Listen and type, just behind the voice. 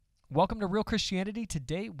Welcome to Real Christianity.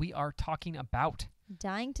 Today we are talking about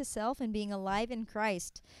dying to self and being alive in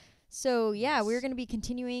Christ. So, we're going to be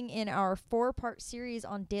continuing in our 4-part series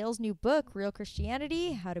on Dale's new book, Real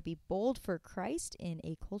Christianity, How to Be Bold for Christ in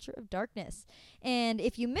a Culture of Darkness. And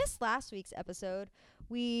if you missed last week's episode,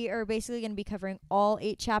 we are basically going to be covering all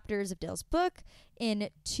 8 chapters of Dale's book in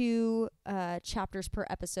 2 chapters per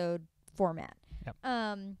episode format. Yep.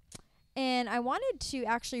 And I wanted to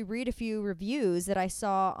actually read a few reviews that I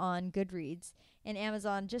saw on Goodreads and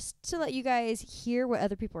Amazon just to let you guys hear what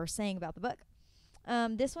other people are saying about the book.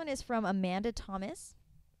 This one is from Amanda Thomas,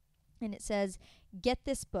 and it says, "Get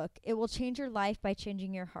this book. It will change your life by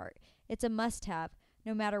changing your heart. It's a must-have,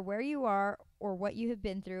 no matter where you are or what you have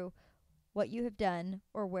been through, what you have done,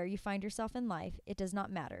 or where you find yourself in life. It does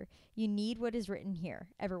not matter. You need what is written here.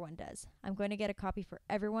 Everyone does. I'm going to get a copy for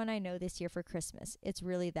everyone I know this year for Christmas. It's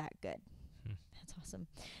really that good." That's awesome.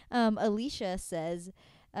 Alicia says,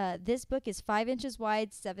 "This book is 5 inches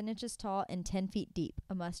wide, 7 inches tall, and 10 feet deep.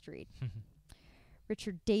 A must read."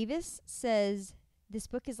 Richard Davis says, "This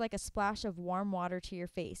book is like a splash of warm water to your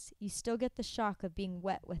face. You still get the shock of being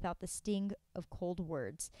wet without the sting of cold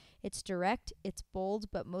words. It's direct, it's bold,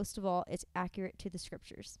 but most of all, it's accurate to the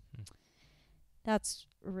scriptures." That's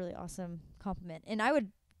a really awesome compliment. And I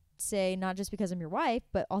would say, not just because I'm your wife,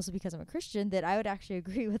 but also because I'm a Christian, that I would actually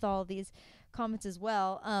agree with all of these comments as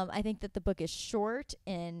well. I think that the book is short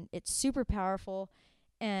and it's super powerful,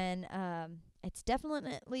 and it's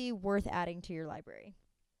definitely worth adding to your library.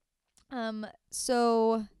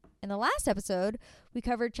 So in the last episode, we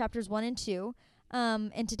covered chapters 1 and 2.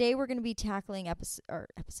 And today we're going to be tackling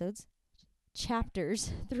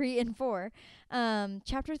chapters 3 and 4.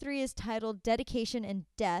 Chapter 3 is titled Dedication and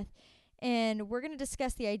Death. And we're going to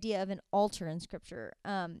discuss the idea of an altar in Scripture.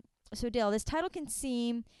 So Dale, this title can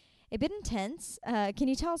seem a bit intense. Can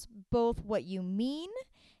you tell us both what you mean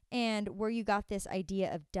and where you got this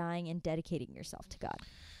idea of dying and dedicating yourself to God?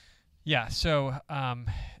 Yeah, so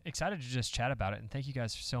excited to just chat about it, and thank you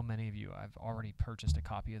guys, so many of you. I've already purchased a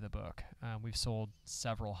copy of the book. We've sold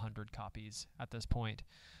several hundred copies at this point.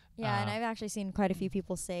 Yeah, and I've actually seen quite a few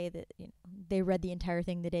people say that they read the entire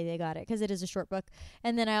thing the day they got it because it is a short book.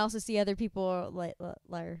 And then I also see other people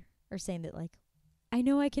are saying that, like, I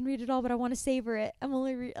know I can read it all, but I want to savor it. I'm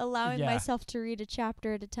only allowing myself to read a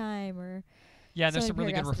chapter at a time, or there's some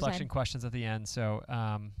really good reflection questions at the end. So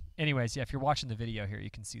anyways, if you're watching the video here,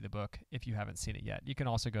 you can see the book if you haven't seen it yet. You can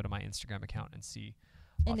also go to my Instagram account and see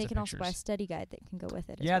and they can also buy a study guide that can go with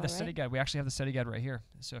it. Yeah, the study guide. We actually have the study guide right here.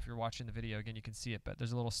 So if you're watching the video again, you can see it. But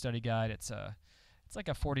there's a little study guide. It's like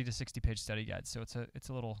a 40 to 60 page study guide. So it's a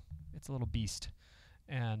little beast.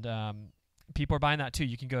 And people are buying that too.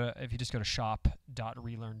 You can if you just go to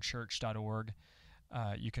shop.relearnchurch.org,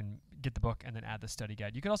 you can get the book and then add the study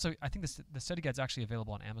guide. You can also, I think the study guide's actually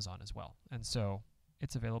available on Amazon as well. And so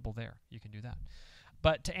it's available there. You can do that.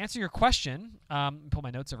 But to answer your question, pull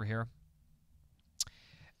my notes over here.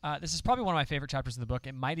 This is probably one of my favorite chapters in the book.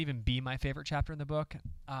 It might even be my favorite chapter in the book.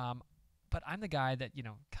 But I'm the guy that,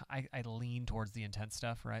 I lean towards the intense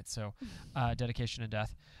stuff, right? So dedication and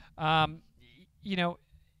death.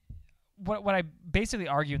 What I basically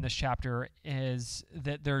argue in this chapter is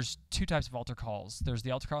that there's 2 types of altar calls. There's the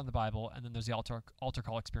altar call in the Bible, and then there's the altar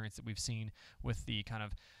call experience that we've seen with the kind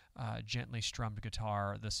of gently strummed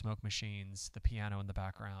guitar, the smoke machines, the piano in the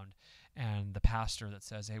background, and the pastor that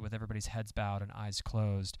says, "Hey, with everybody's heads bowed and eyes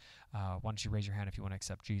closed, why don't you raise your hand if you want to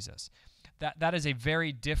accept Jesus?" That is a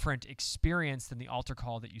very different experience than the altar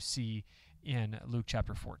call that you see in Luke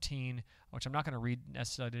chapter 14, which I'm not going to read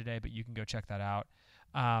necessarily today, but you can go check that out.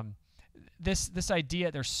 This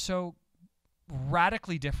idea, they're so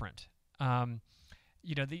radically different.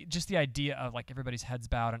 Just the idea of, like, everybody's heads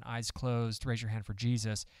bowed and eyes closed, raise your hand for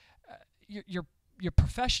Jesus. Your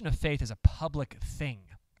profession of faith is a public thing.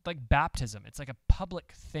 Like baptism, it's like a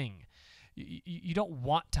public thing. You don't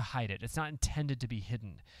want to hide it. It's not intended to be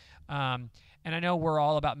hidden. And I know we're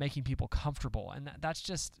all about making people comfortable, and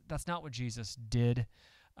that's not what Jesus did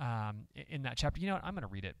in that chapter. You know what? I'm going to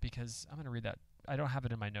read it because I'm going to read that. I don't have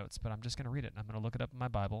it in my notes, but I'm just going to read it. And I'm going to look it up in my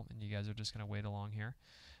Bible, and you guys are just going to wait along here.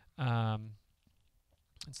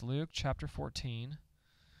 It's Luke chapter 14,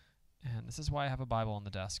 and this is why I have a Bible on the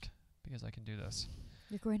desk, because I can do this.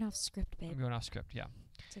 You're going off script, babe. I'm going off script, yeah.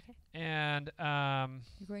 It's okay. And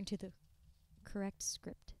you're going to the correct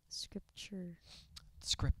scripture.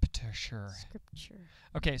 Scripture.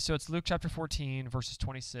 Okay, so it's Luke chapter 14, verses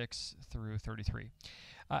 26 through 33.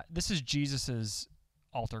 This is Jesus's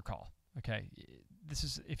altar call. Okay, this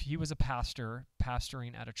is, if he was a pastor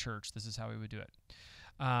pastoring at a church, this is how he would do it.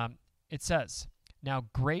 It says, "Now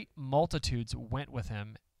great multitudes went with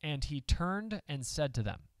him, and he turned and said to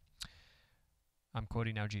them, I'm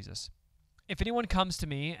quoting now Jesus. If anyone comes to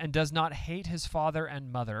me and does not hate his father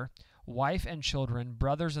and mother, wife and children,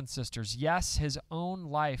 brothers and sisters, yes, his own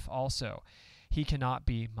life also, he cannot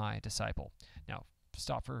be my disciple. Now,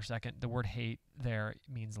 stop for a second. The word hate there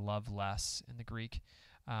means love less in the Greek.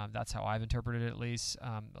 That's how I've interpreted it, at least.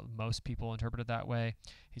 Most people interpret it that way.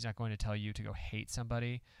 He's not going to tell you to go hate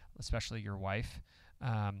somebody, especially your wife.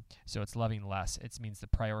 So it's loving less. It means the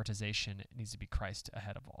prioritization needs to be Christ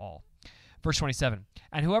ahead of all. Verse 27,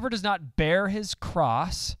 and whoever does not bear his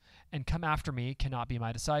cross and come after me cannot be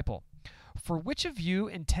my disciple. For which of you,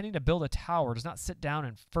 intending to build a tower, does not sit down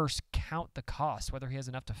and first count the cost, whether he has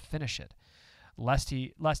enough to finish it, lest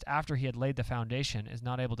after he had laid the foundation is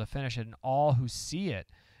not able to finish it, and all who see it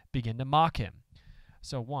begin to mock him.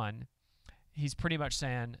 So one, he's pretty much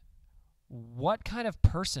saying, what kind of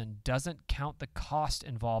person doesn't count the cost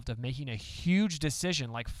involved of making a huge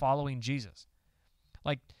decision like following Jesus?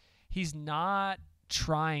 Like, he's not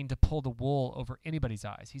trying to pull the wool over anybody's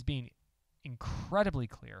eyes. He's being incredibly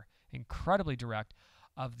clear, incredibly direct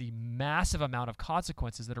of the massive amount of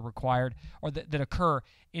consequences that are required or that occur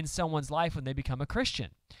in someone's life when they become a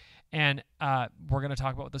Christian. And we're going to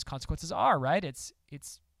talk about what those consequences are, right? It's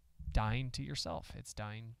dying to yourself. It's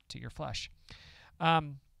dying to your flesh.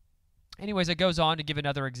 Anyways, it goes on to give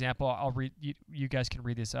another example. I'll read. You guys can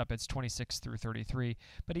read this up. It's 26 through 33.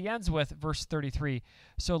 But he ends with verse 33.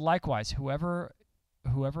 So likewise, whoever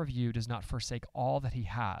of you does not forsake all that he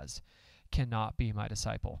has cannot be my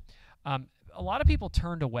disciple. A lot of people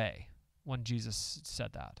turned away when Jesus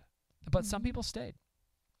said that, but some people stayed.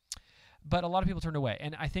 But a lot of people turned away.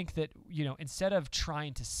 And I think that, instead of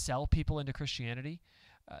trying to sell people into Christianity,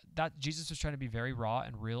 that Jesus was trying to be very raw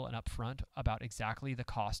and real and upfront about exactly the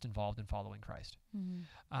cost involved in following Christ,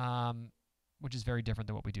 which is very different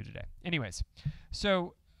than what we do today. Anyways,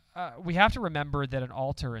 so we have to remember that an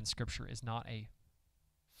altar in Scripture is not a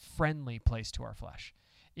friendly place to our flesh.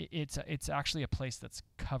 It's actually a place that's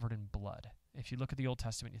covered in blood. If you look at the Old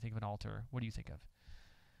Testament, you think of an altar, what do you think of?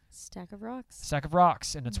 Stack of rocks. Stack of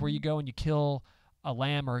rocks, and that's where you go and you kill a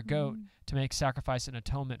lamb or a goat to make sacrifice and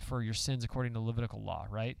atonement for your sins according to Levitical law,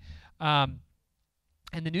 right?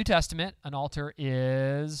 In the New Testament, an altar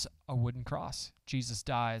is a wooden cross. Jesus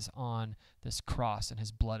dies on this cross, and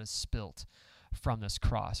his blood is spilt from this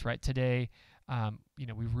cross, right? Today,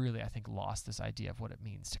 we really, I think, lost this idea of what it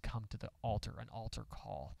means to come to the altar, an altar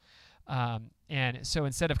call. And so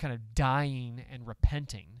instead of kind of dying and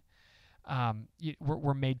repenting,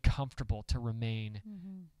 we're made comfortable to remain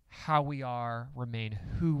how we are, remain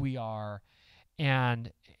who we are,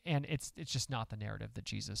 and it's just not the narrative that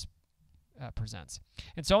Jesus presents.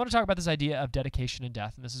 And so I want to talk about this idea of dedication and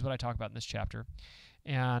death, and this is what I talk about in this chapter.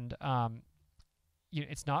 And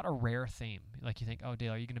it's not a rare theme. Like you think, oh,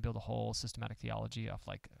 Dale, are you going to build a whole systematic theology off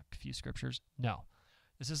like a few scriptures? No,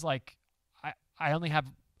 this is like I only have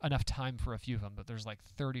enough time for a few of them, but there's like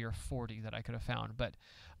 30 or 40 that I could have found. But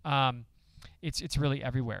it's really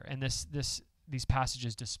everywhere, and these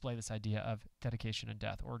passages display this idea of dedication and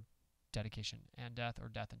death, or dedication and death, or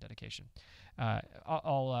death and dedication.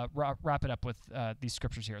 I'll wrap it up with these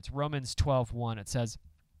scriptures here. It's Romans 12:1. It says,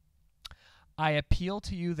 I appeal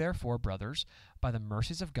to you, therefore, brothers, by the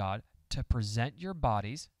mercies of God, to present your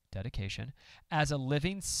bodies, dedication, as a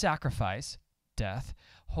living sacrifice, death,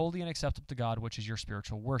 holy and acceptable to God, which is your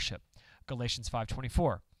spiritual worship. Galatians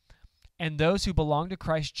 5:24. And those who belong to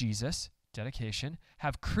Christ Jesus, dedication,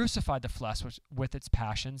 have crucified the flesh with its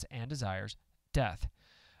passions and desires, death.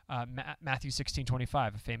 Matthew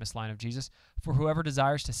 16:25, a famous line of Jesus, for whoever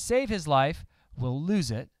desires to save his life will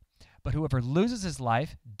lose it, but whoever loses his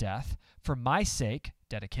life, death, for my sake,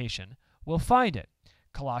 dedication, will find it.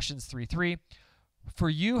 Colossians 3:3, for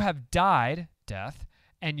you have died, death,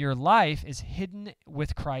 and your life is hidden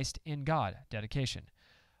with Christ in God, dedication.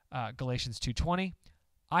 Galatians 2:20,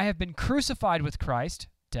 I have been crucified with Christ,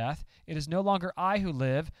 death. It is no longer I who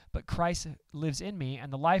live, but Christ lives in me,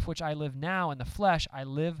 and the life which I live now in the flesh, I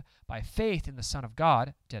live by faith in the Son of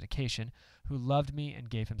God, dedication, who loved me and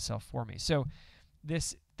gave himself for me. So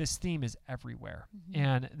this theme is everywhere.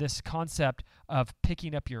 And this concept of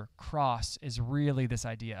picking up your cross is really this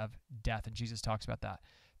idea of death, and Jesus talks about that,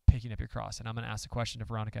 picking up your cross. And I'm going to ask the question to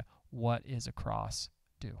Veronica, what is a cross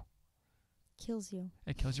do? Kills you.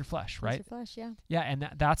 It kills your flesh, Kills right? your flesh, yeah. Yeah, and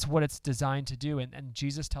that's what it's designed to do, and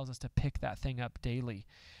Jesus tells us to pick that thing up daily.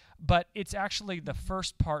 But it's actually the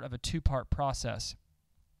first part of a two-part process.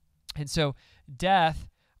 And so death,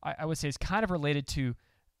 I would say, is kind of related to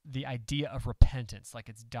the idea of repentance, like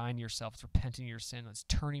it's dying to yourself, it's repenting your sin, it's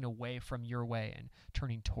turning away from your way and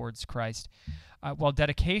turning towards Christ. While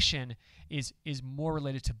dedication is more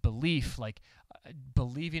related to belief, like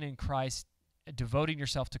believing in Christ devoting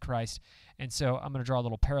yourself to Christ. And so I'm going to draw a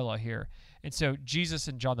little parallel here. And so Jesus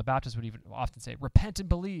and John the Baptist would even often say, repent and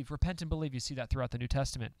believe, repent and believe. You see that throughout the New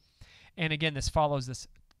Testament. And again, this follows this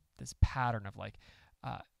pattern of like,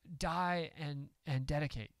 die and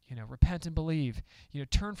dedicate, repent and believe,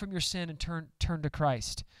 turn from your sin and turn to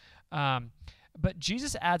Christ. But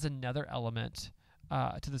Jesus adds another element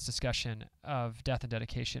to this discussion of death and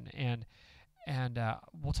dedication, and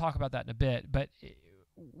we'll talk about that in a bit. But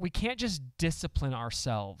we can't just discipline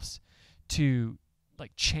ourselves to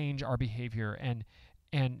like change our behavior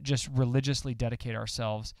and just religiously dedicate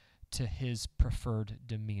ourselves to His preferred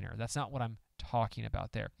demeanor. That's not what I'm talking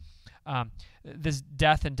about there. This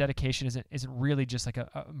death and dedication isn't really just like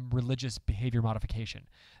a religious behavior modification.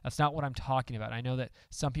 That's not what I'm talking about. I know that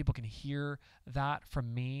some people can hear that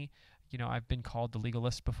from me. I've been called the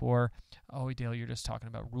legalist before. Oh, Dale, you're just talking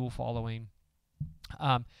about rule following.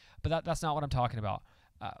 But that's not what I'm talking about.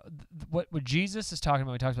 What Jesus is talking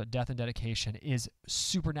about when he talks about death and dedication is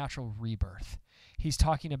supernatural rebirth. He's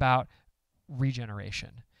talking about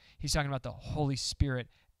regeneration. He's talking about the Holy Spirit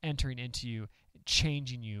entering into you,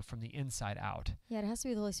 changing you from the inside out. Yeah, it has to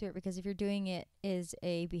be the Holy Spirit, because if you're doing it as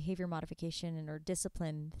a behavior modification or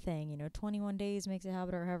discipline thing, 21 days makes a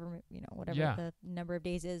habit, or however, whatever the number of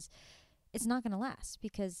days is, it's not going to last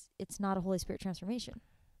because it's not a Holy Spirit transformation.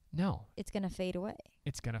 No. It's going to fade away.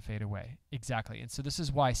 It's going to fade away. Exactly. And so this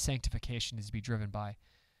is why sanctification needs to be driven by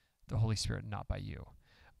the Holy Spirit, not by you.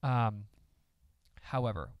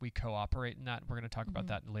 However, we cooperate in that. We're going to talk about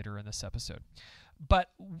that later in this episode.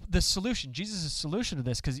 But the solution, Jesus' solution to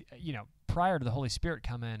this, because, prior to the Holy Spirit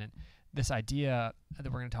come in and this idea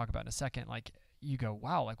that we're going to talk about in a second, like you go,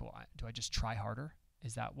 wow, like, well, do I just try harder?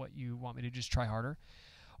 Is that what you want me to just try harder?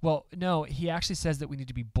 Well, no, he actually says that we need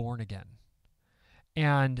to be born again.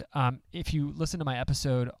 And if you listen to my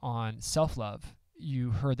episode on self-love,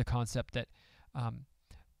 you heard the concept that,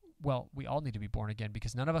 we all need to be born again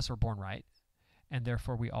because none of us are born right, and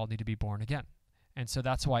therefore we all need to be born again. And so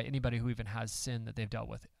that's why anybody who even has sin that they've dealt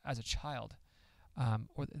with as a child,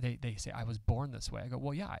 or they say, I was born this way. I go,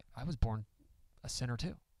 well, yeah, I was born a sinner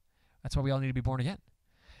too. That's why we all need to be born again.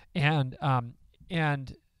 And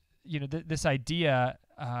this idea,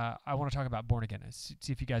 I want to talk about born again.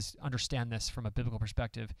 See if you guys understand this from a biblical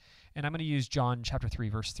perspective. And I'm going to use John chapter 3,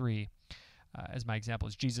 verse 3 as my example.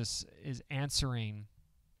 As Jesus is answering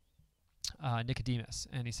Nicodemus,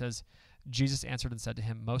 and he says, Jesus answered and said to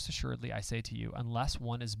him, most assuredly I say to you, unless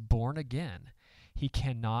one is born again, he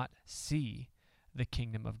cannot see the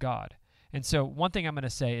kingdom of God. And so one thing I'm going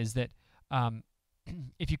to say is that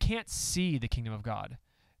if you can't see the kingdom of God,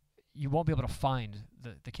 you won't be able to find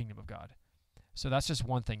the kingdom of God. So that's just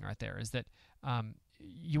one thing right there, is that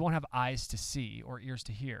you won't have eyes to see or ears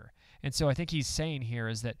to hear. And so I think he's saying here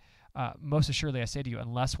is that most assuredly I say to you,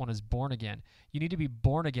 unless one is born again, you need to be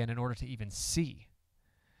born again in order to even see.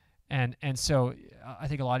 And so I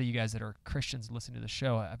think a lot of you guys that are Christians listening to the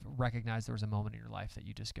show have recognized there was a moment in your life that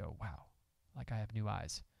you just go, wow, like I have new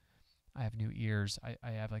eyes. I have new ears.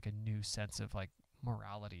 I have like a new sense of like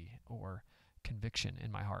morality or conviction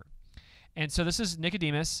in my heart. And so this is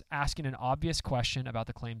Nicodemus asking an obvious question about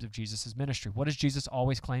the claims of Jesus' ministry. What is Jesus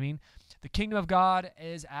always claiming? The kingdom of God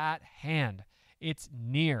is at hand. It's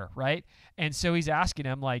near, right? And so he's asking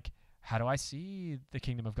him, like, how do I see the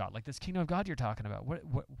kingdom of God? Like this kingdom of God you're talking about.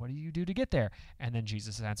 What do you do to get there? And then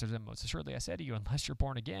Jesus answers him, most assuredly I say to you, unless you're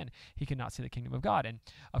born again, he cannot see the kingdom of God. And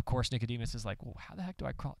of course, Nicodemus is like, well, how the heck do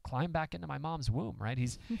I climb back into my mom's womb, right?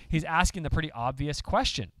 He's asking the pretty obvious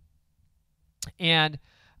question. And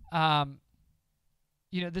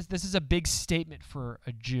this is a big statement for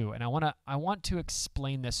a Jew, and I want to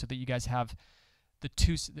explain this so that you guys have the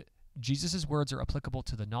two. Jesus' words are applicable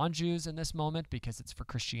to the non-Jews in this moment because it's for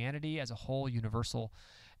Christianity as a whole, universal.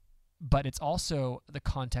 But it's also the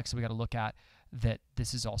context that we got to look at, that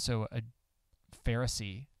this is also a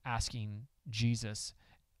Pharisee asking Jesus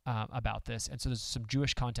about this, and so there's some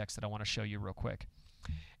Jewish context that I want to show you real quick.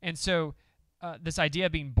 And so this idea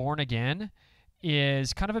of being born again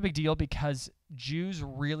is kind of a big deal because Jews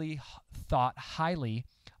really thought highly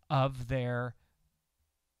of their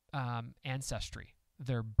ancestry,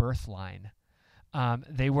 their birth line.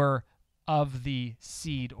 They were of the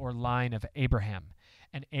seed or line of Abraham,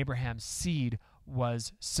 and Abraham's seed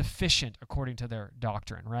was sufficient according to their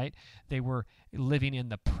doctrine, right? They were living in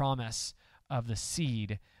the promise of the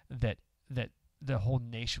seed that the whole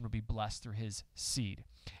nation would be blessed through his seed.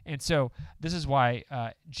 And so this is why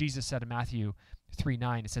Jesus said in Matthew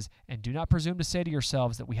 3:9, it says, and do not presume to say to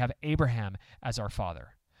yourselves that we have Abraham as our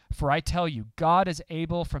father. For I tell you, God is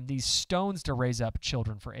able from these stones to raise up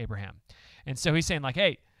children for Abraham. And so he's saying like,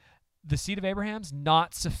 hey, the seed of Abraham's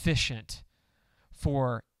not sufficient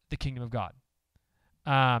for the kingdom of God.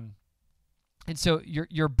 And so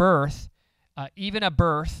your birth, even a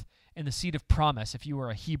birth in the seed of promise, if you were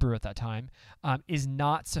a Hebrew at that time, is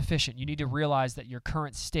not sufficient. You need to realize that your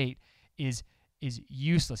current state is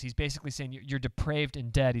useless. He's basically saying you're depraved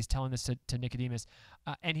and dead. He's telling this to Nicodemus.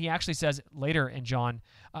 And he actually says later in John,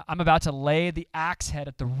 I'm about to lay the axe head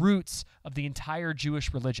at the roots of the entire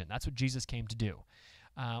Jewish religion. That's what Jesus came to do.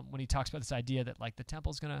 When he talks about this idea that like the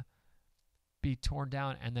temple's going to be torn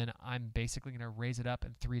down and then I'm basically going to raise it up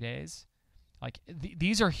in 3 days. Like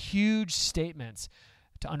these are huge statements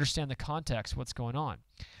to understand the context, what's going on.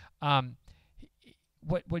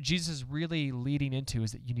 What Jesus is really leading into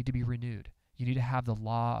is that you need to be renewed. You need to have the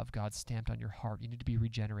law of God stamped on your heart. You need to be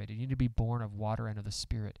regenerated. You need to be born of water and of the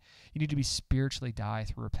Spirit. You need to be spiritually die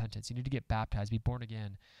through repentance. You need to get baptized, be born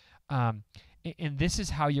again. And this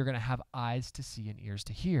is how you're going to have eyes to see and ears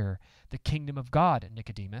to hear the kingdom of God,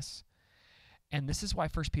 Nicodemus. And this is why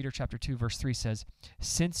 1 Peter chapter 2, verse 3 says,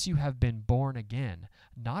 since you have been born again,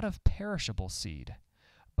 not of perishable seed,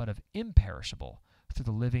 but of imperishable, through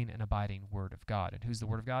the living and abiding word of God. And who's the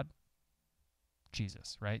word of God?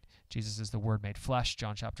 Jesus, right? Jesus is the word made flesh,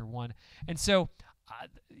 John chapter 1. And so,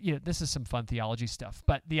 this is some fun theology stuff,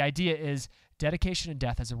 but the idea is dedication and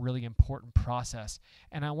death is a really important process.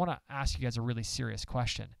 And I want to ask you guys a really serious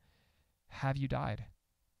question. Have you died?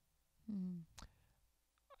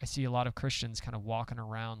 I see a lot of Christians kind of walking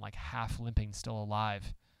around like half limping, still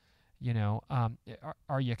alive.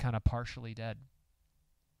 Are you kind of partially dead?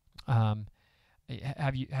 Have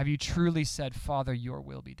you truly said, Father, your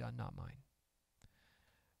will be done, not mine?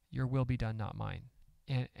 Your will be done, not mine.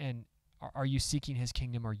 And are you seeking his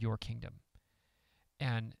kingdom or your kingdom?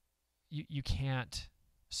 And you can't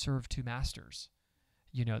serve two masters.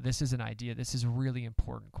 This is an idea. This is a really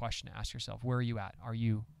important question to ask yourself. Where are you at? Are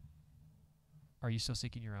you still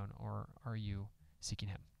seeking your own, or are you seeking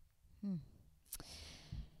him?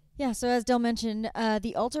 Yeah, so as Dale mentioned,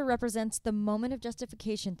 the altar represents the moment of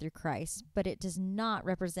justification through Christ, but it does not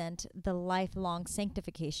represent the lifelong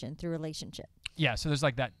sanctification through relationship. Yeah, so there's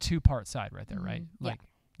like that two-part side right there, right? Like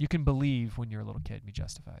you can believe when you're a little kid and be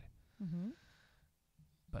justified.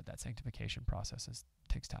 But that sanctification process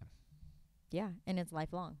takes time. Yeah, and it's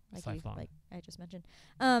lifelong, like I just mentioned.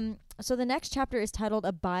 So the next chapter is titled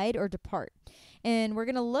Abide or Depart. And we're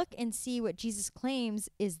going to look and see what Jesus claims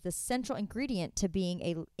is the central ingredient to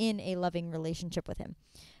being in a loving relationship with him.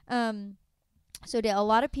 So a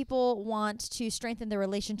lot of people want to strengthen their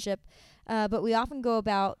relationship, but we often go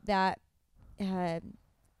about that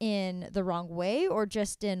in the wrong way, or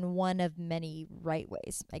just in one of many right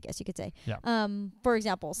ways, I guess you could say. Yeah. For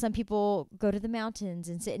example, some people go to the mountains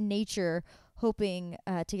and sit in nature hoping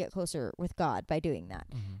to get closer with God by doing that.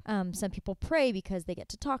 Some people pray because they get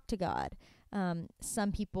to talk to God.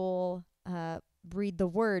 Some people read the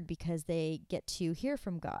word because they get to hear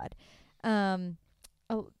from God. Some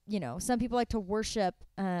people like to worship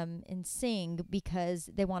and sing because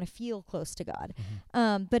they want to feel close to God.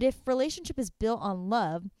 But if relationship is built on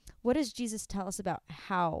love, what does Jesus tell us about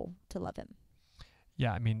how to love him?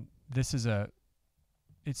 Yeah, I mean,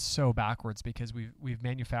 it's so backwards because we've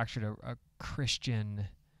manufactured a Christian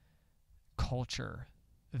culture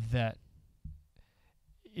that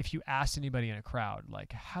if you asked anybody in a crowd,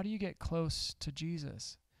 like, how do you get close to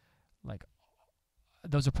Jesus? Like,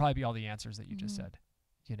 those would probably be all the answers that you just said.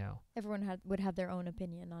 Everyone would have their own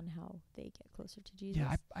opinion on how they get closer to Jesus.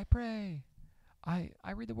 Yeah, I pray. I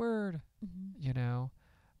read the word.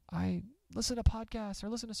 I listen to podcasts or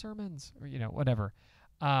listen to sermons or whatever.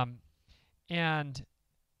 And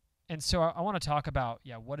so I want to talk about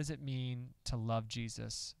what does it mean to love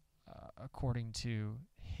Jesus according to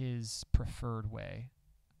his preferred way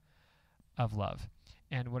of love,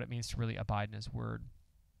 and what it means to really abide in his word.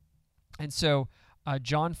 And so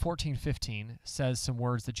John 14:15 says some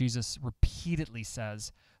words that Jesus repeatedly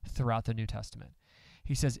says throughout the New Testament.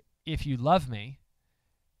 He says, if you love me,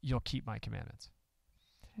 you'll keep my commandments.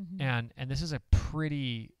 And this is a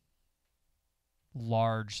pretty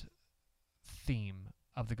large theme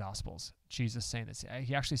of the Gospels. Jesus saying this.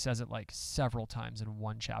 He actually says it like several times in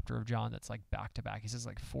one chapter of John that's like back to back. He says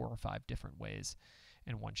like 4 or 5 different ways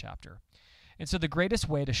in one chapter. And so the greatest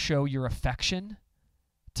way to show your affection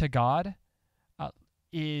to God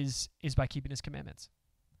is by keeping his commandments.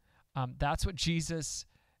 That's what Jesus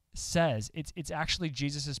says. It's actually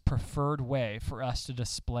Jesus's preferred way for us to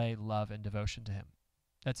display love and devotion to him.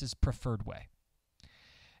 That's his preferred way.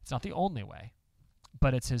 It's not the only way,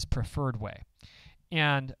 but it's his preferred way.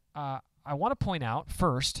 And I want to point out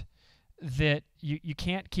first that you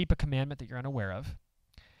can't keep a commandment that you're unaware of.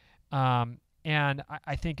 And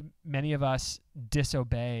I think many of us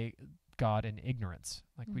disobey God in ignorance.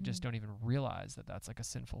 Like we just Mhm. don't even realize that that's like a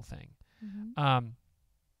sinful thing. Mhm.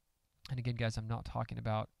 And again, guys, I'm not talking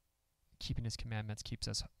about keeping his commandments keeps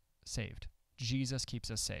us saved. Jesus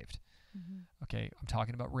keeps us saved. Mhm. Okay, I'm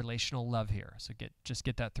talking about relational love here. So just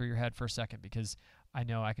get that through your head for a second, because I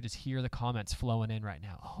know I could just hear the comments flowing in right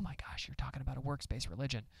now. Oh my gosh, you're talking about a works-based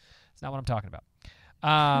religion. It's not what I'm talking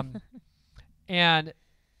about. And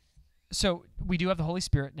so we do have the Holy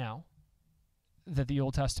Spirit now that the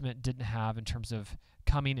Old Testament didn't have, in terms of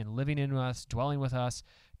coming and living in us, dwelling with us,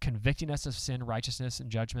 convicting us of sin, righteousness,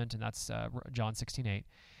 and judgment, and that's John 16:8.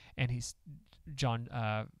 And John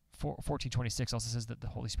 14:26 also says that the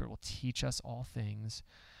Holy Spirit will teach us all things.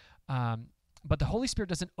 But the Holy Spirit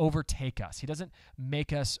doesn't overtake us. He doesn't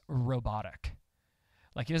make us robotic.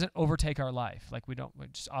 Like he doesn't overtake our life. Like we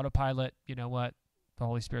just autopilot, you know what, the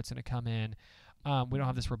Holy Spirit's going to come in. We don't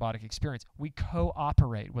have this robotic experience. We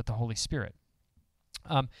cooperate with the Holy Spirit.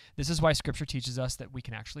 This is why Scripture teaches us that we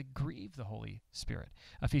can actually grieve the Holy Spirit.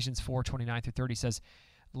 Ephesians 4:29-30 says,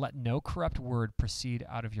 "Let no corrupt word proceed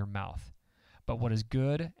out of your mouth, but what is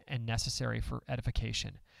good and necessary for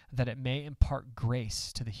edification, that it may impart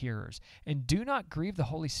grace to the hearers. And do not grieve the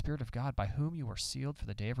Holy Spirit of God, by whom you are sealed for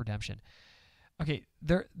the day of redemption." Okay,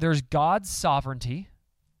 there's God's sovereignty,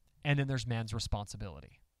 and then there's man's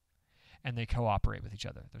responsibility. And they cooperate with each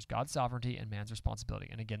other. There's God's sovereignty and man's responsibility.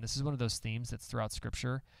 And again, this is one of those themes that's throughout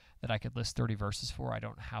Scripture that I could list 30 verses for. I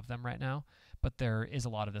don't have them right now, but there is a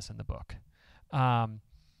lot of this in the book.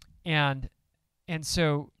 And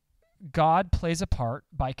so God plays a part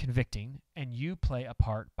by convicting, and you play a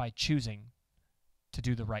part by choosing to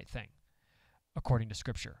do the right thing according to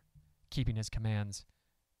Scripture, keeping his commands,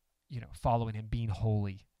 following him, being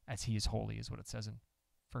holy as he is holy is what it says in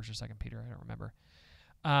 1st or 2nd Peter. I don't remember.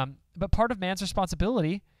 But part of man's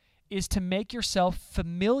responsibility is to make yourself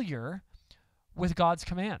familiar with God's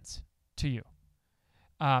commands to you.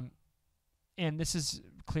 And this is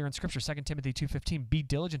clear in Scripture, 2 Timothy 2:15, "Be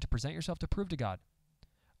diligent to present yourself to prove to God,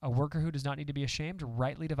 a worker who does not need to be ashamed,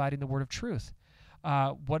 rightly dividing the word of truth."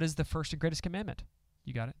 What is the first and greatest commandment?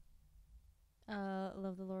 You got it?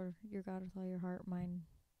 Love the Lord your God with all your heart, mind,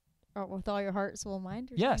 or with all your heart, soul, and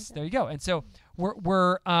mind. Or Yes, something there like you go. And so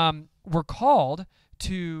we're called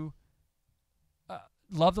to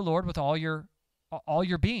love the Lord with all your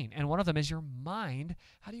being, and one of them is your mind.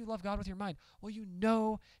 How do you love God with your mind? Well, you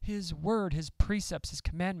know his word, his precepts, his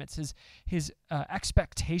commandments, his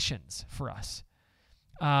expectations for us.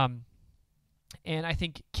 And I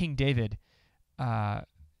think King David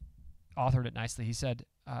authored it nicely. He said,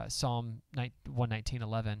 Psalm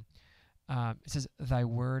 119:11, it says, "Thy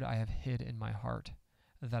word I have hid in my heart,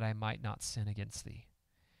 that I might not sin against thee."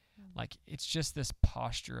 Like, it's just this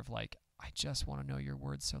posture of like, I just want to know your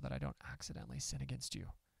word so that I don't accidentally sin against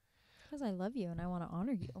you. Because I love you and I want to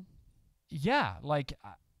honor you. Yeah, like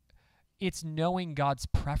it's knowing God's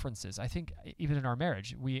preferences. I think even in our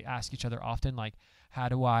marriage, we ask each other often, like,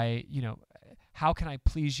 how can I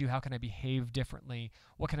please you? How can I behave differently?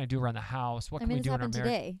 What can I do around the house? What can we do in our this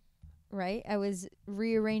marriage? happened today, right? I was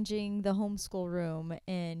rearranging the homeschool room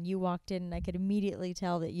and you walked in and I could immediately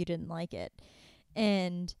tell that you didn't like it.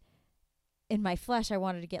 And in my flesh, I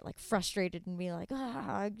wanted to get like frustrated and be like,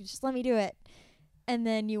 just let me do it. And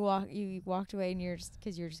then you walked away and you're just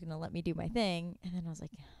going to let me do my thing. And then I was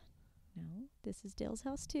like, no, this is Dale's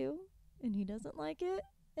house too. And he doesn't like it.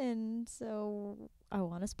 And so I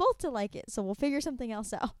want us both to like it. So we'll figure something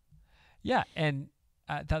else out. Yeah. And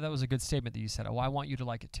I thought that was a good statement that you said. Oh, I want you to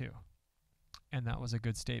like it too. And that was a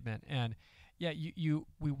good statement. And yeah,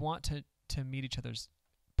 we want to meet each other's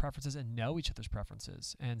preferences and know each other's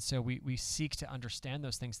preferences. And so we seek to understand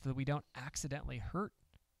those things so that we don't accidentally hurt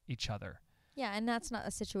each other. Yeah, and that's not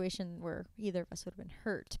a situation where either of us would have been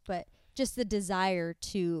hurt, but just the desire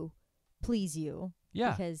to please you.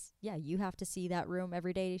 Yeah. Because, you have to see that room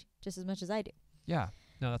every day just as much as I do. Yeah.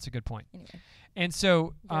 No, that's a good point. Anyway. And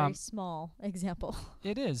so very small example.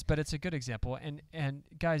 It is, but it's a good example. And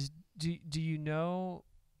guys, do you know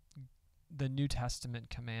the New Testament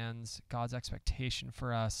commands, God's expectation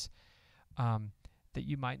for us, that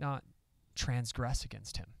you might not transgress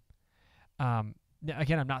against him?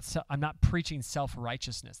 Again, I'm not preaching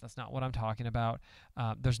self-righteousness. That's not what I'm talking about.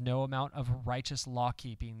 There's no amount of righteous law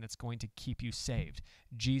keeping that's going to keep you saved.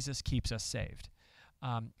 Jesus keeps us saved.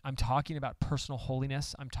 I'm talking about personal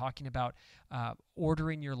holiness. I'm talking about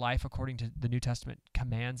ordering your life according to the New Testament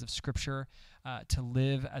commands of Scripture, to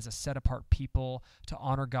live as a set-apart people, to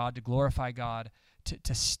honor God, to glorify God,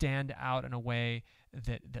 to stand out in a way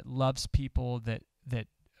that loves people, that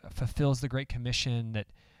fulfills the Great Commission,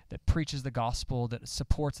 that that preaches the gospel, that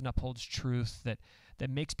supports and upholds truth, that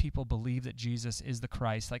makes people believe that Jesus is the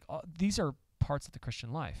Christ. Like these are parts of the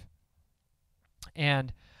Christian life.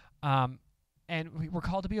 And we're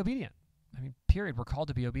called to be obedient. I mean, period. We're called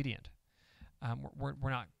to be obedient.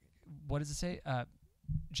 We're not. What does it say?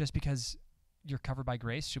 Just because you're covered by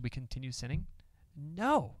grace, should we continue sinning?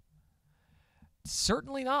 No.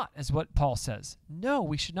 Certainly not, is what Paul says. No,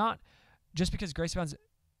 we should not. Just because grace abounds,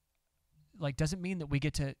 doesn't mean that we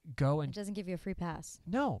get to go and. It doesn't give you a free pass.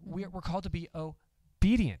 No, we're called to be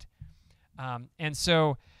obedient. And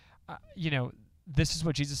so, this is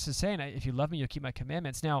what Jesus is saying. If you love me, you'll keep my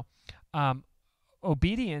commandments. Now,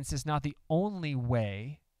 obedience is not the only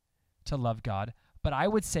way to love God, but I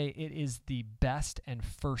would say it is the best and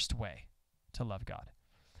first way to love God.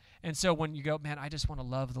 And so when you go, man, I just want to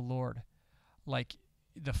love the Lord,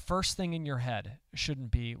 the first thing in your head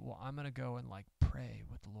shouldn't be, well, I'm going to go and pray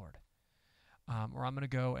with the Lord. Or I'm going to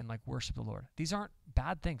go and worship the Lord. These aren't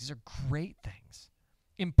bad things. These are great things,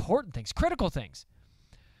 important things, critical things.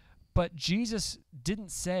 But Jesus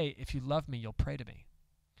didn't say, if you love me, you'll pray to me.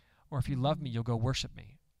 Or if you love me, you'll go worship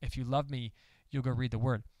me. If you love me, you'll go read the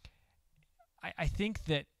word. I think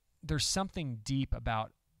that there's something deep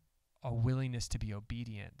about a willingness to be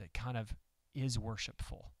obedient that kind of is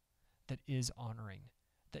worshipful, that is honoring,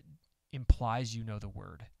 that implies you know the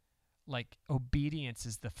word. Obedience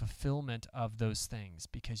is the fulfillment of those things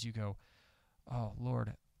because you go, oh,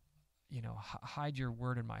 Lord, hide your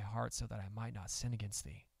word in my heart so that I might not sin against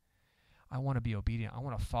thee. I want to be obedient. I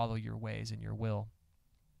want to follow your ways and your will.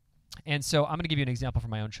 And so I'm going to give you an example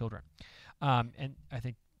from my own children. And I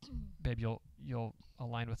think, babe, you'll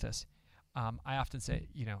align with this. I often say,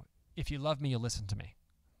 if you love me, you'll listen to me.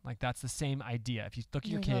 That's the same idea. If you look at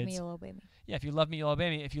your kids. If you love me, you'll obey me. Yeah, if you love me, you'll obey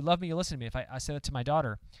me. If you love me, you'll listen to me. If I say that to my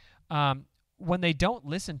daughter, when they don't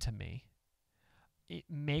listen to me, it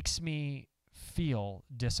makes me feel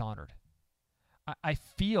dishonored. I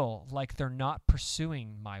feel like they're not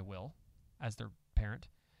pursuing my will as their parent,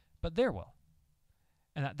 but their will.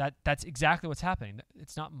 And that's exactly what's happening.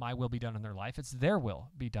 It's not my will be done in their life. It's their will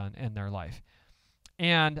be done in their life.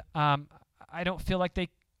 And I don't feel like they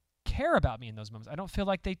care about me in those moments. I don't feel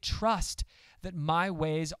like they trust that my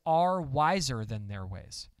ways are wiser than their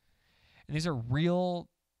ways. And these are real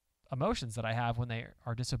emotions that I have when they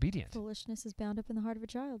are disobedient. Foolishness is bound up in the heart of a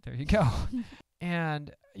child. There you go.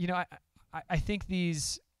 And, I think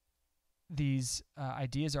these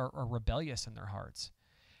ideas are rebellious in their hearts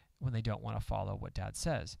when they don't want to follow what Dad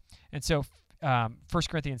says. And so 1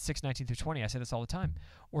 Corinthians 6:19-20, I say this all the time.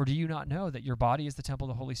 Or do you not know that your body is the temple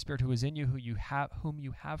of the Holy Spirit who is in you, whom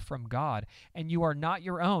you have from God, and you are not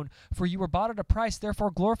your own, for you were bought at a price.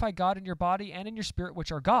 Therefore glorify God in your body and in your spirit,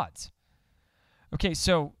 which are God's. Okay,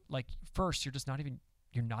 so first, you're not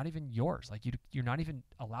even yours. You're not even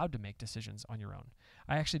allowed to make decisions on your own.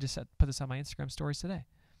 I actually just put this on my Instagram stories today.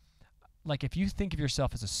 If you think of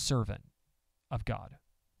yourself as a servant of God,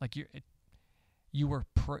 you were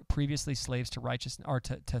previously slaves to righteousness or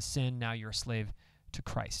to sin. Now you're a slave to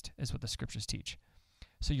Christ, is what the scriptures teach.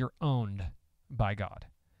 So you're owned by God.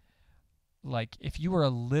 If you were a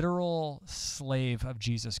literal slave of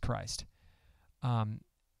Jesus Christ,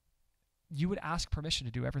 you would ask permission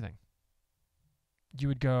to do everything. You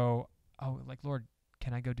would go, oh, Lord,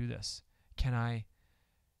 can I go do this?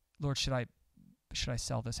 Lord, should I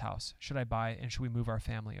sell this house? Should I buy and should we move our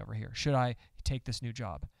family over here? Should I take this new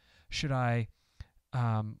job? Should I,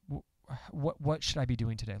 what should I be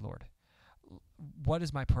doing today, Lord? What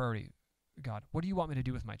is my priority, God? What do you want me to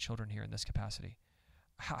do with my children here in this capacity?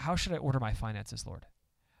 How should I order my finances, Lord?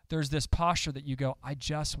 There's this posture that you go, I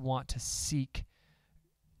just want to seek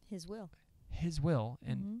His will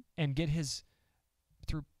and get His,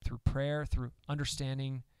 through prayer, through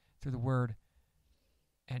understanding, through the word,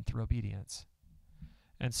 and through obedience.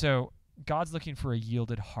 And so God's looking for a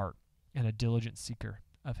yielded heart and a diligent seeker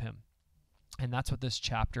of Him. And that's what this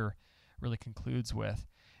chapter really concludes with.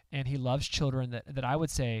 And He loves children that I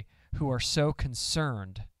would say who are so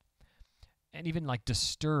concerned and even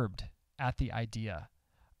disturbed at the idea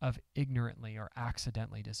of ignorantly or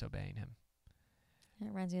accidentally disobeying Him. And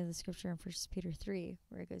it reminds me of the scripture in 1 Peter 3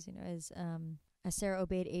 where it goes, as Sarah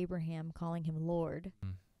obeyed Abraham, calling him Lord,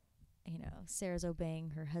 Sarah's obeying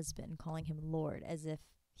her husband, calling him Lord, as if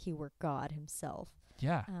he were God Himself.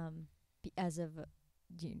 Yeah. As of a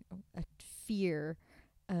fear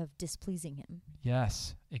of displeasing Him.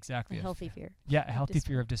 Yes, exactly. A healthy fear. Yeah, a healthy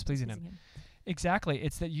fear of displeasing him. Exactly.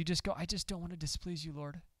 It's that you just go, I just don't want to displease you,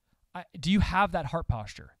 Lord. Do you have that heart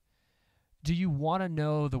posture? Do you want to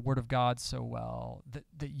know the Word of God so well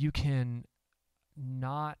that you can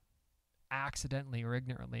not accidentally or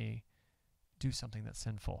ignorantly do something that's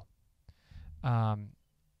sinful. And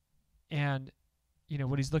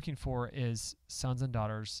what he's looking for is sons and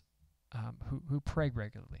daughters who pray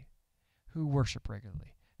regularly, who worship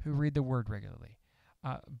regularly, who read the word regularly,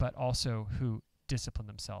 but also who discipline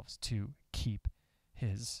themselves to keep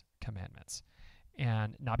his commandments.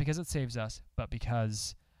 And not because it saves us, but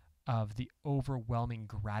because of the overwhelming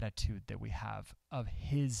gratitude that we have of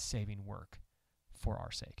his saving work for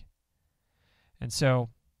our sake. And so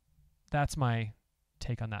that's my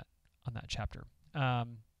take on that chapter.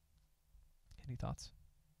 Any thoughts?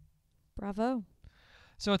 Bravo.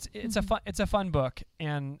 So it's a fun book,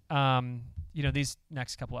 and these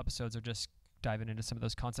next couple episodes are just diving into some of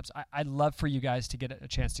those concepts. I'd love for you guys to get a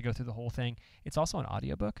chance to go through the whole thing. It's also an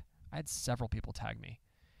audiobook. I had several people tag me,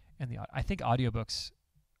 and I think audiobooks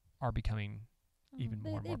are becoming even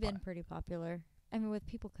more and more They've been pretty popular. I mean, with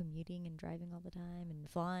people commuting and driving all the time and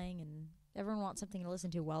flying, and everyone wants something to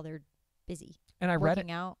listen to while they're busy. And I read it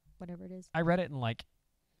working out, whatever it is. I read it in like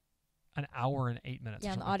an hour and 8 minutes.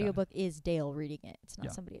 Yeah, or and the something like that. audiobook is Dale reading it. It's not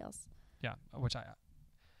Yeah. somebody else. Yeah, which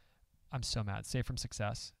I'm so mad. Save from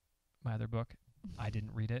Success, my other book, I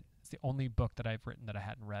didn't read it. It's the only book that I've written that I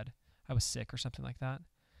hadn't read. I was sick or something like that.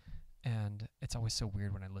 And it's always so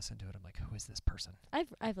weird when I listen to it. I'm like, who is this person?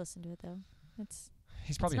 I've listened to it though.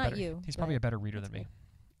 He's probably not better. you, He's probably but a better reader than that's me.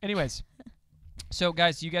 Anyways, so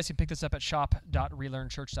guys, you guys can pick this up at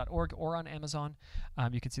shop.relearnchurch.org or on Amazon.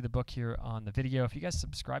 You can see the book here on the video. If you guys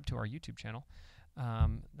subscribe to our YouTube channel,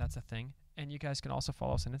 that's a thing. And you guys can also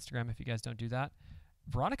follow us on Instagram if you guys don't do that.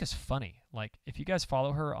 Veronica's funny. Like, if you guys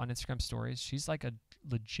follow her on Instagram stories, she's like a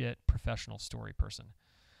legit professional story person.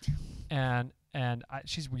 And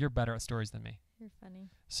you're better at stories than me. You're funny.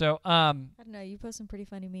 So I don't know. You post some pretty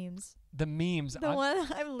funny memes. the memes. The one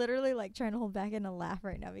I'm literally like trying to hold back in a laugh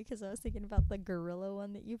right now because I was thinking about the gorilla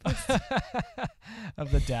one that you posted. of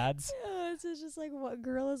the dads. It's just like what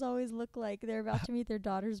gorillas always look like. They're about to meet their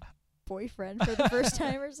daughter's boyfriend for the first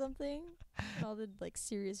time or something. And all the like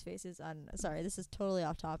serious faces on. Sorry, this is totally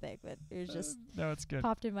off topic, but it was just No, it's good.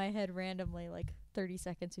 popped in my head randomly like 30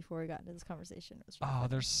 seconds before we got into this conversation. It was really funny.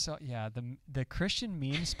 There's the Christian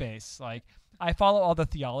meme space. Like, I follow all the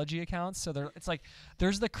theology accounts, so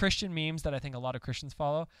there's the Christian memes that I think a lot of Christians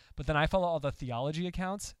follow, but then I follow all the theology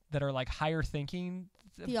accounts that are like higher thinking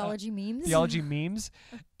theology memes. theology memes,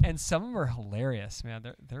 and some of them are hilarious, man.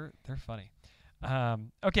 They're funny.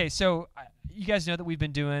 Okay, so you guys know that we've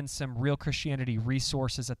been doing some Real Christianity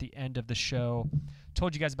resources at the end of the show.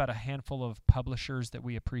 Told you guys about a handful of publishers that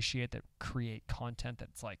we appreciate that create content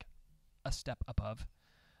that's like a step above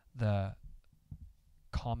the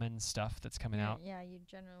common stuff that's coming out. Yeah, you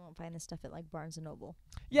generally won't find this stuff at like Barnes and Noble.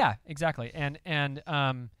 Yeah, exactly. And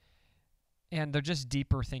they're just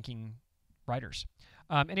deeper thinking writers.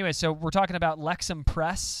 Anyway, so we're talking about Lexham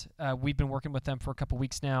Press. We've been working with them for a couple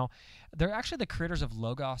weeks now. They're actually the creators of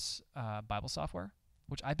Logos Bible software,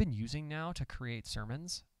 which I've been using now to create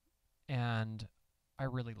sermons, and I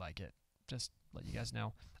really like it. Just let you guys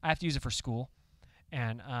know. I have to use it for school.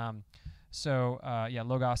 And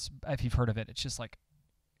Logos, if you've heard of it, it's just like,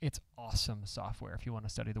 it's awesome software if you want to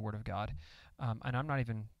study the Word of God. And I'm not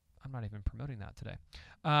even promoting that today.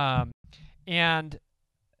 And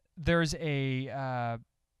there's a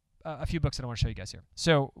few books that I want to show you guys here.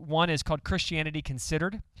 So one is called Christianity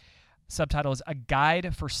Considered. Subtitle is A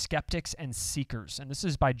Guide for Skeptics and Seekers. And this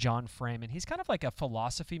is by John Frame. And he's kind of like a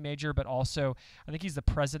philosophy major, but also I think he's the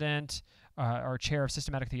president or chair of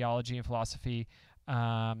systematic theology and philosophy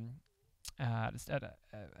at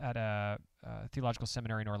a theological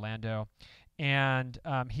seminary in Orlando. And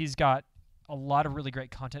he's got a lot of really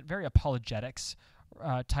great content, very apologetics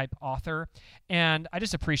type author, and I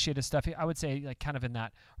just appreciate his stuff. I would say like kind of in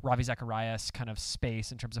that Ravi Zacharias kind of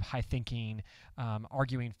space in terms of high thinking,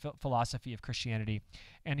 arguing philosophy of Christianity.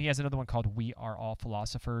 And he has another one called We Are All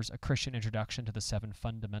Philosophers, A Christian Introduction to the 7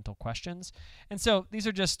 Fundamental Questions. And so these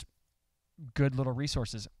are just good little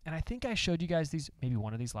resources. And I think I showed you guys maybe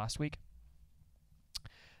one of these last week.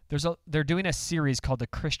 They're doing a series called the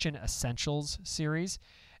Christian Essentials series,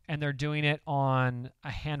 and they're doing it on a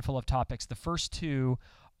handful of topics. The first 2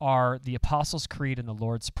 are the Apostles' Creed and the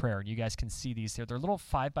Lord's Prayer, and you guys can see these here. They're little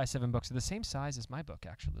 5x7 books. They're the same size as my book,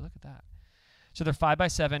 actually. Look at that. So they're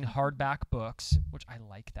 5x7 hardback books, which I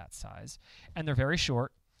like that size, and they're very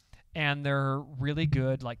short, and they're really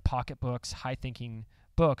good, like pocket books, high-thinking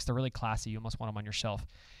books. They're really classy. You almost want them on your shelf.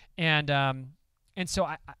 And so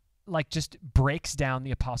I like just breaks down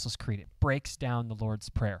the Apostles' Creed. It breaks down the Lord's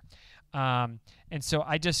Prayer. And so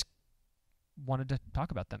I just wanted to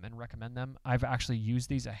talk about them and recommend them. I've actually used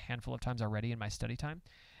these a handful of times already in my study time,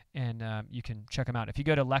 and you can check them out. If you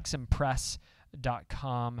go to Lexham Press,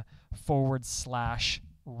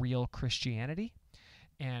 lexam.com/real Christianity.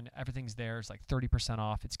 And everything's there. It's like 30%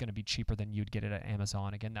 off. It's going to be cheaper than you'd get it at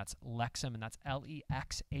Amazon. Again, that's Lexam, and that's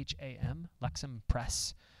Lexham,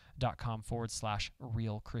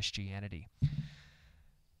 lexampress.com/real Christianity.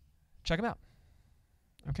 Check them out.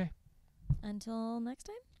 Okay. Until next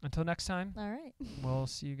time. Until next time, All right. we'll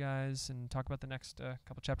see you guys and talk about the next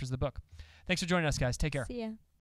couple chapters of the book. Thanks for joining us, guys. Take care. See ya.